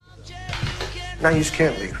Now you just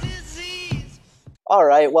can't leave. All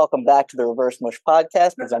right, welcome back to the Reverse Mush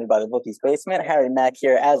podcast presented by the Bookie's Basement. Harry Mack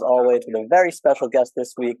here, as always, with a very special guest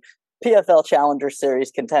this week, PFL Challenger Series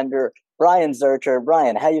contender Brahyan Zurcher.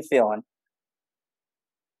 Brahyan, how you feeling?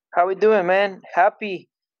 How we doing, man? Happy.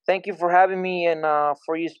 Thank you for having me and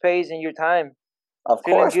for your space and your time. Of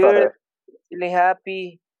Feeling course, good, brother. feeling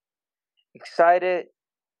happy, excited.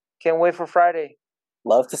 Can't wait for Friday.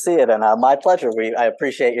 Love to see it, and my pleasure. I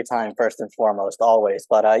appreciate your time first and foremost, always.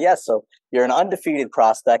 But yes, so you're an undefeated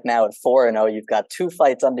prospect now at 4-0. You've got 2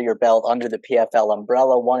 fights under your belt under the PFL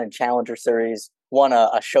umbrella, one in Challenger Series, one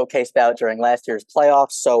a showcase bout during last year's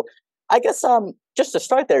playoffs. So I guess just to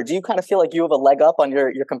start there, do you kind of feel like you have a leg up on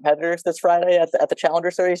your competitors this Friday at the Challenger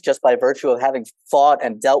Series just by virtue of having fought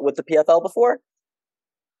and dealt with the PFL before?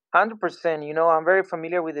 100%. I'm very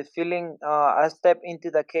familiar with the feeling. I stepped into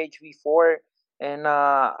the cage before, and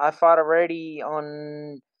I fought already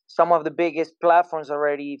on some of the biggest platforms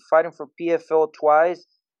already. Fighting for PFL twice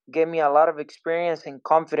gave me a lot of experience and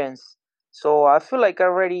confidence. So I feel like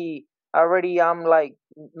already I'm like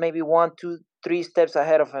maybe 1, 2, 3 steps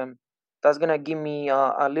ahead of him. That's gonna give me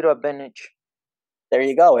a little advantage. There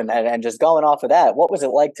you go. And just going off of that, what was it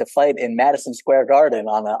like to fight in Madison Square Garden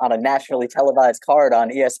on a nationally televised card on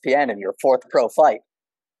ESPN in your 4th pro fight?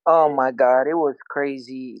 Oh my God, it was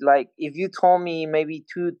crazy. Like if you told me maybe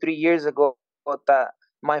 2, 3 years ago that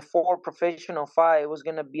my 4 professional fight was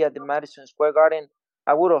gonna be at the Madison Square Garden,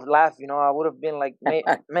 I would have laughed. I would have been like,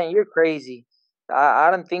 man, you're crazy. I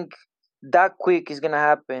don't think that quick is gonna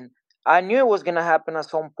happen. I knew it was gonna happen at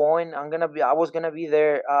some point. I was gonna be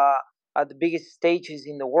there at the biggest stages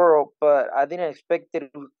in the world, but I didn't expect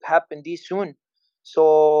it to happen this soon.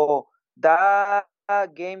 So that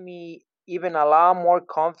gave me even a lot more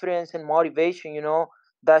confidence and motivation.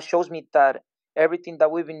 That shows me that everything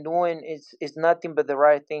that we've been doing is nothing but the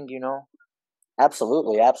right thing.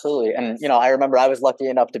 Absolutely, absolutely. And, I remember I was lucky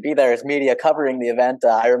enough to be there as media covering the event.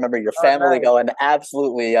 I remember your Oh, family nice. going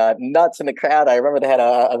absolutely nuts in the crowd. I remember they had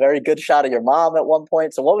a very good shot of your mom at one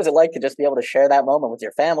point. So what was it like to just be able to share that moment with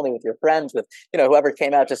your family, with your friends, with, whoever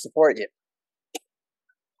came out to support you?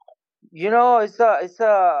 It's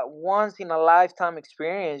a once in a lifetime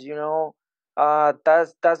experience.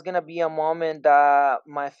 That's gonna be a moment that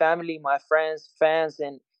my family, my friends, fans,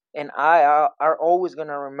 and I are always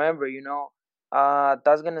gonna remember.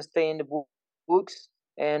 That's gonna stay in the books,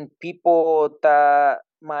 and people that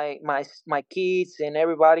my kids and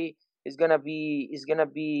everybody is gonna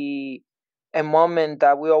be a moment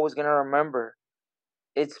that we always gonna remember.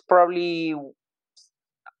 It's probably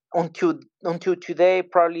until today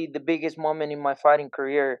probably the biggest moment in my fighting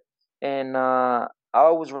career, and I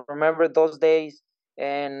always remember those days.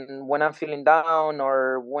 And when I'm feeling down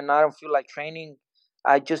or when I don't feel like training,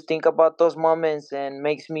 I just think about those moments and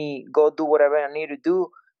makes me go do whatever I need to do,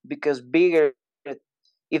 because bigger,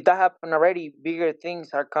 if that happened already, bigger things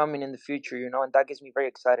are coming in the future, and that gets me very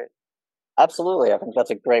excited. Absolutely. I think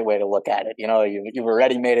that's a great way to look at it. You've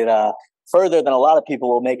already made it further than a lot of people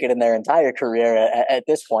will make it in their entire career at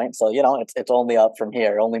this point. So, it's only up from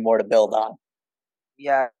here, only more to build on.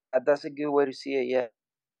 Yeah, that's a good way to see it. Yeah.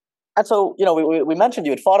 And so, we mentioned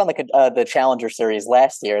you had fought on the Challenger Series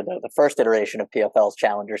last year, the first iteration of PFL's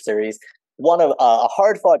Challenger Series. One of a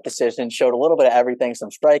hard-fought decision, showed a little bit of everything,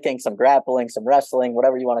 some striking, some grappling, some wrestling,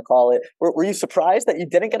 whatever you want to call it. Were you surprised that you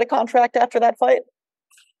didn't get a contract after that fight?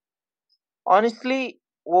 Honestly,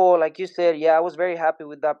 well, like you said, yeah, I was very happy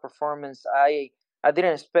with that performance. I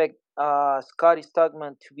didn't expect Scotty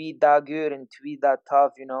Stockman to be that good and to be that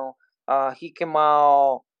tough. He came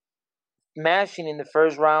out mashing in the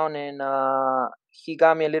first round, and he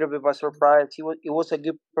got me a little bit by surprise. It was a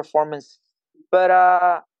good performance, but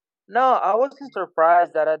no, I wasn't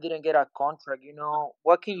surprised that I didn't get a contract.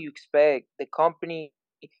 What can you expect? The company,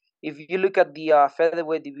 if you look at the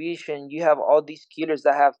featherweight division, you have all these killers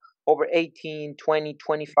that have over 18, 20,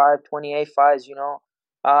 25, 28 fights.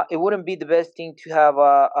 It wouldn't be the best thing to have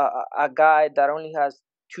a guy that only has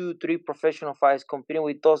 2, 3 professional fights competing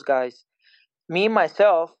with those guys. Me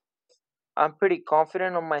myself, I'm pretty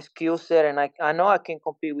confident on my skill set, and I know I can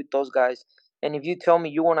compete with those guys. And if you tell me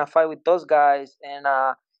you want to fight with those guys, and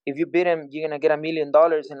if you beat them, you're gonna get $1 million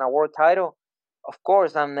and a world title. Of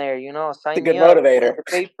course, I'm there. It's a Sign good me up. motivator. Where's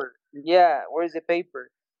the paper? Yeah, where's the paper?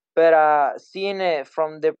 But seeing it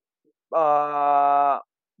from uh,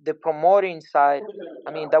 the promoting side,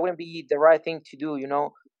 I mean, that wouldn't be the right thing to do.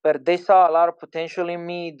 But they saw a lot of potential in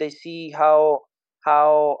me. They see how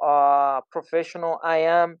professional I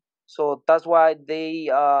am, so that's why they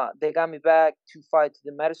got me back to fight to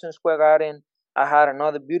the Madison Square Garden. I had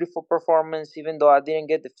another beautiful performance, even though I didn't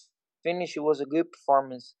get the finish. It was a good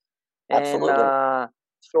performance. And Absolutely.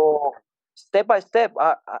 so step by step,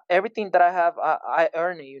 everything that I have, I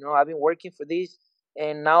earn it. I've been working for this,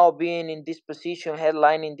 and now being in this position,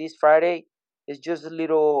 headlining this Friday, is just a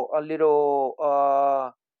little.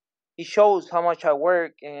 It shows how much I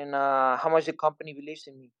work and how much the company believes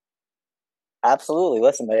in me. Absolutely.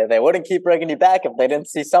 Listen, they wouldn't keep bringing you back if they didn't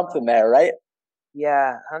see something there, right?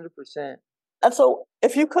 Yeah, 100%. And so,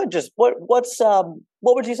 if you could just what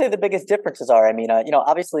would you say the biggest differences are? I mean,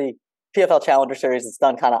 obviously PFL Challenger Series is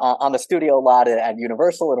done kind of on the studio lot at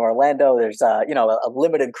Universal in Orlando. There's a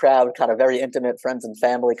limited crowd, kind of very intimate, friends and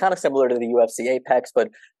family, kind of similar to the UFC Apex. But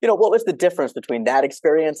what was the difference between that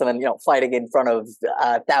experience and then fighting in front of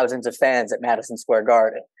thousands of fans at Madison Square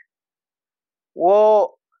Garden?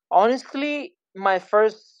 Well, honestly, my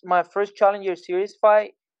first Challenger Series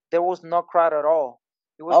fight, there was no crowd at all.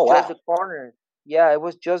 It was Oh just wow, the corners. Yeah, it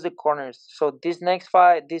was just the corners. So this next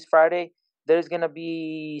fight, this Friday, there's gonna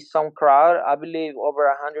be some crowd. I believe over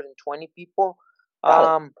 120 people. got it.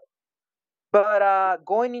 Um, but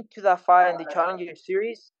going into that fight in the Challenger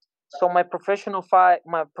Series, so my professional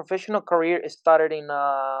career started in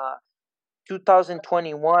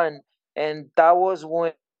 2021, and that was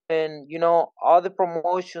when all the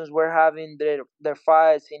promotions were having their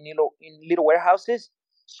fights in little warehouses.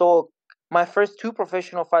 So my first two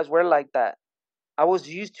professional fights were like that. I was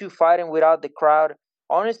used to fighting without the crowd.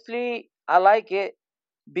 Honestly, I like it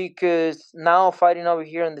because now fighting over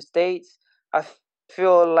here in the States, I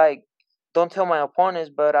feel like, don't tell my opponents,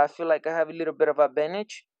 but I feel like I have a little bit of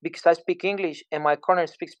advantage because I speak English and my corner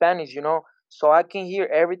speaks Spanish. So I can hear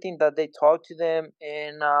everything that they talk to them,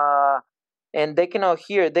 and they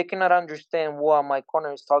cannot understand what my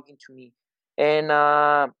corner is talking to me. And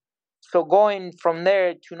so going from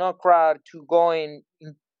there to no crowd to going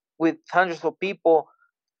with hundreds of people,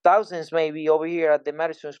 thousands maybe over here at the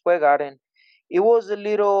Madison Square Garden, it was a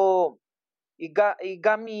little. It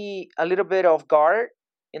got me a little bit off guard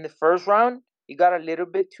in the first round. It got a little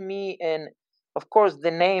bit to me, and of course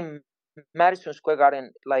the name Madison Square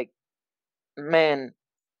Garden, like, man,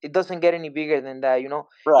 it doesn't get any bigger than that. It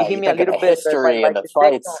Right. hit You me a think of the little bit, but history and like the the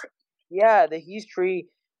second, fights. yeah, the history,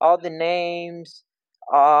 all the names,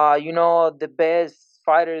 the best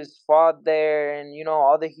fighters fought there, and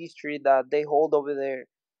all the history that they hold over there.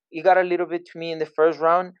 It got a little bit to me in the first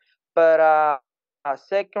round, but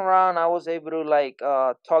second round I was able to like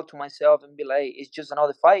talk to myself and be like, it's just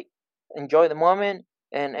another fight. Enjoy the moment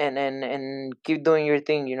and keep doing your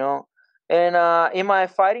thing. And in my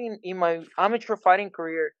amateur fighting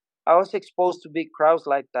career, I was exposed to big crowds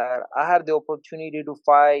like that. I had the opportunity to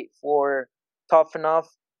fight for Tough Enough,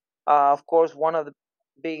 of course, one of the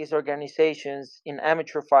biggest organizations in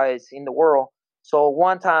amateur fights in the world. So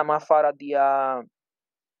one time I fought at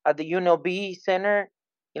the UNLV Center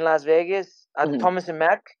in Las Vegas at Mhm. Thomas and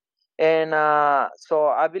Mack, and so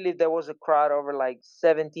I believe there was a crowd over like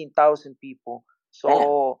 17,000 people. Man.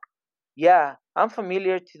 So yeah, I'm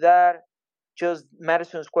familiar to that. Just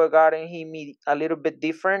Madison Square Garden hit me a little bit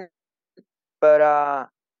different, but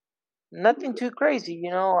nothing too crazy.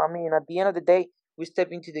 I mean, at the end of the day, we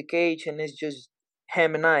step into the cage and it's just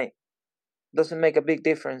him and I. Doesn't make a big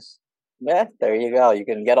difference. Yeah, there you go. You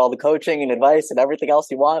can get all the coaching and advice and everything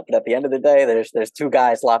else you want, but at the end of the day, there's two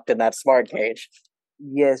guys locked in that smart cage.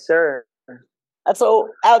 Yes, sir. And so,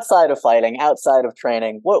 outside of fighting, outside of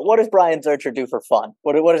training, what does Brahyan Zurcher do for fun?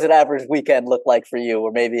 What does an average weekend look like for you?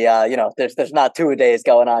 Or maybe there's not 2 days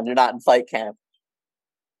going on. You're not in fight camp.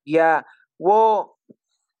 Yeah. Well,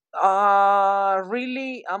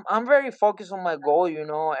 really, I'm very focused on my goal.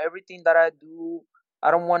 Everything that I do, I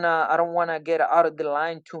don't wanna get out of the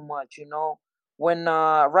line too much. When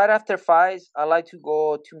right after fights, I like to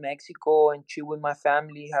go to Mexico and chill with my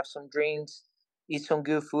family, have some drinks, eat some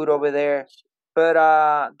good food over there. But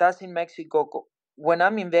that's in Mexico. When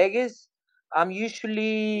I'm in Vegas, I'm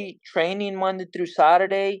usually training Monday through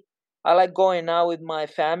Saturday. I like going out with my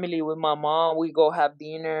family, with my mom. We go have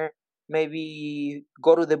dinner, maybe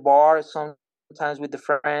go to the bar sometimes with the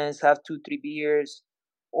friends, have 2 3 beers,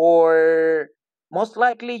 or most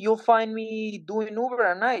likely you'll find me doing Uber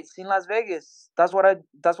at nights in Las Vegas. That's what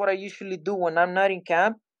I usually do when I'm not in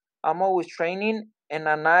camp. I'm always training, and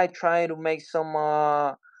at night trying to make some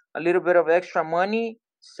a little bit of extra money,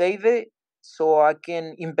 save it so I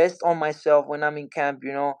can invest on myself when I'm in camp.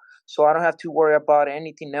 So I don't have to worry about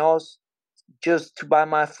anything else, just to buy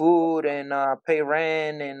my food and pay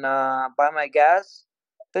rent and buy my gas.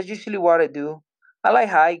 That's usually what I do. I like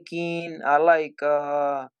hiking. I like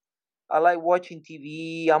watching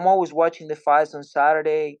TV. I'm always watching the fights on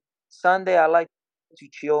Saturday. Sunday I like to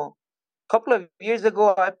chill. Couple of years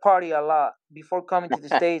ago I party a lot, before coming to the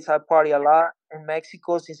States, I party a lot in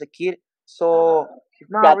Mexico since a kid. So it's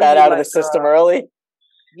not Got that really out of the like system early.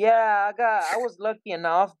 yeah, I was lucky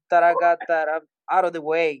enough that I got that out of the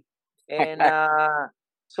way. And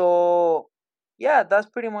so yeah, that's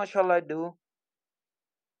pretty much all I do.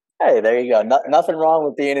 Hey, there you go. Nothing wrong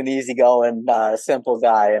with being an easygoing, simple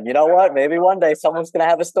guy. And you know what? Maybe one day someone's going to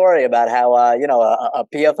have a story about how, a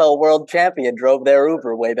PFL world champion drove their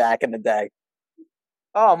Uber way back in the day.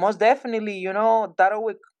 Oh, most definitely. You know, that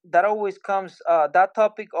always comes that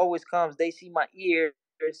topic always comes. They see my ears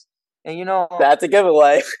and you know, That's a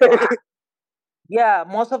giveaway. yeah,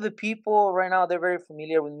 most of the people right now they're very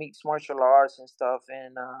familiar with mixed martial arts and stuff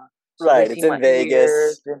and so they Right. It's see my in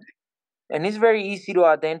ears Vegas. and it's very easy to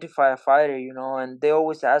identify a fighter, you know, and they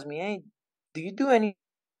always ask me, "Hey, do you do any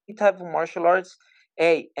type of martial arts?"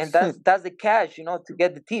 Hey, and that's the catch, you know, to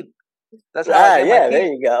get the tip. That's how I get my Yeah, there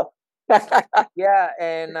tip. you go. Yeah,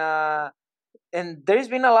 and there's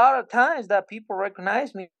been a lot of times that people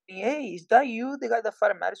recognize me. Hey, is that you, the guy that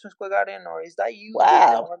fought at Madison Square Garden, or is that you, the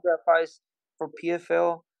Wow. one that fights for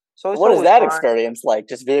PFL? So it's What is always that fun. experience like?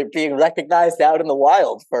 Just being recognized out in the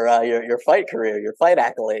wild for your fight career, your fight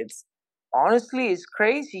accolades. Honestly, it's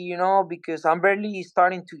crazy, you know, because I'm barely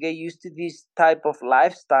starting to get used to this type of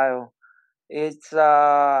lifestyle. It's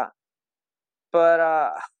but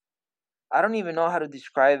I don't even know how to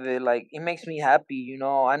describe it. Like it makes me happy, you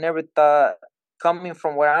know. I never thought coming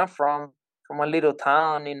from where I'm from a little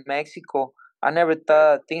town in Mexico, I never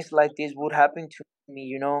thought things like this would happen to me,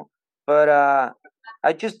 you know. But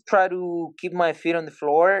I just try to keep my feet on the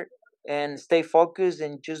floor and stay focused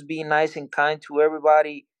and just be nice and kind to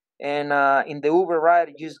everybody. And in the Uber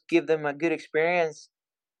ride, just give them a good experience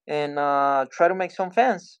and try to make some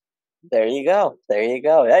fans. There you go. There you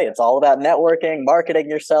go. Hey, it's all about networking, marketing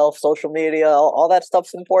yourself, social media, all that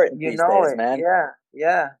stuff's important You these know days, it, man. yeah,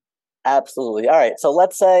 yeah. Absolutely. All right. So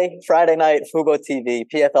let's say Friday night, FuboTV,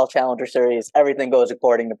 PFL Challenger Series, everything goes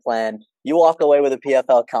according to plan. You walk away with a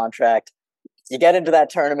PFL contract. You get into that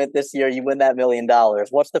tournament this year, you win that $1 million.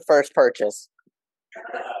 What's the first purchase?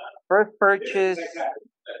 First purchase,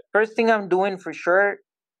 first thing I'm doing for sure,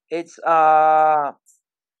 it's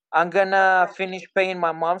I'm gonna finish paying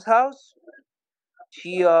my mom's house.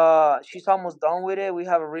 She's almost done with it. We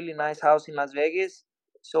have a really nice house in Las Vegas.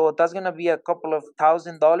 So that's gonna be a couple of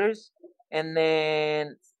 $1,000. And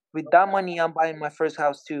then with that money I'm buying my first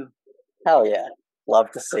house too. Hell yeah.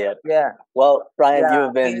 Love to see it. Yeah. Well, Bryan, you Yeah.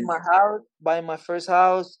 have Paying been my house, buying my first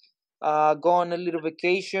house, go on a little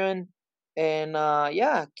vacation and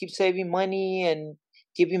yeah, keep saving money and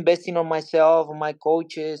keep investing on myself, on my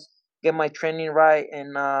coaches, get my training right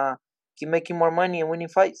and keep making more money and winning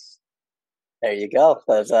fights. there you go.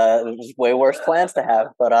 There's way worse plans to have.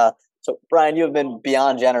 But so Bryan, you have been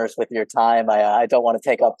beyond generous with your time. I don't want to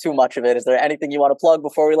take up too much of it. Is there anything you want to plug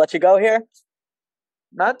before we let you go here?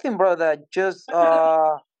 Nothing, brother. Just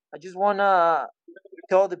I just wanna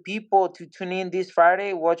tell the people to tune in this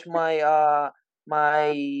Friday, watch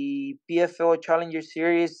my PFL Challenger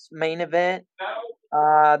Series main event.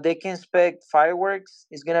 They can expect fireworks.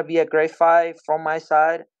 It's gonna be a great fight from my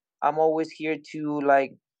side. I'm always here to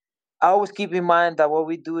like. I always keep in mind that what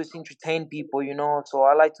we do is entertain people, you know. So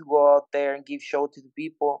I like to go out there and give show to the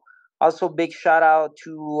people. Also, big shout out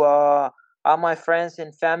to all my friends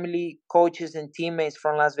and family, coaches and teammates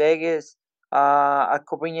from Las Vegas, at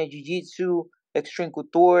Cobrinha Jiu Jitsu, Extreme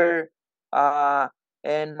Couture, uh,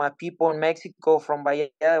 and my people in Mexico from Bahía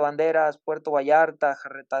de Banderas, Puerto Vallarta,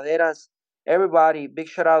 Jarretaderas. Everybody, big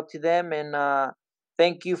shout out to them and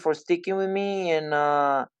thank you for sticking with me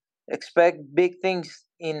and expect big things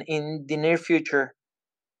in the near future.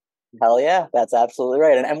 Hell yeah, that's absolutely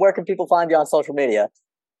right. And where can people find you on social media?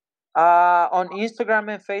 On Instagram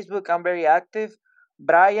and Facebook, I'm very active.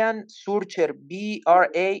 Brahyan Zurcher,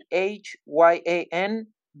 Brahyan,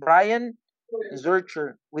 Brahyan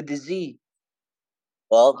Zurcher with the Z.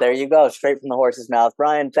 Well, there you go, straight from the horse's mouth.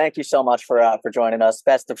 Bryan, thank you so much for joining us.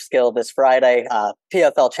 Best of skill this Friday.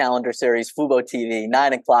 PFL Challenger Series, FuboTV,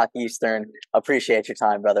 9 o'clock Eastern. Appreciate your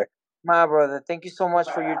time, brother. My brother, thank you so much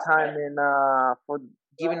for your time and for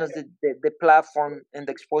giving us the platform and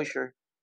the exposure.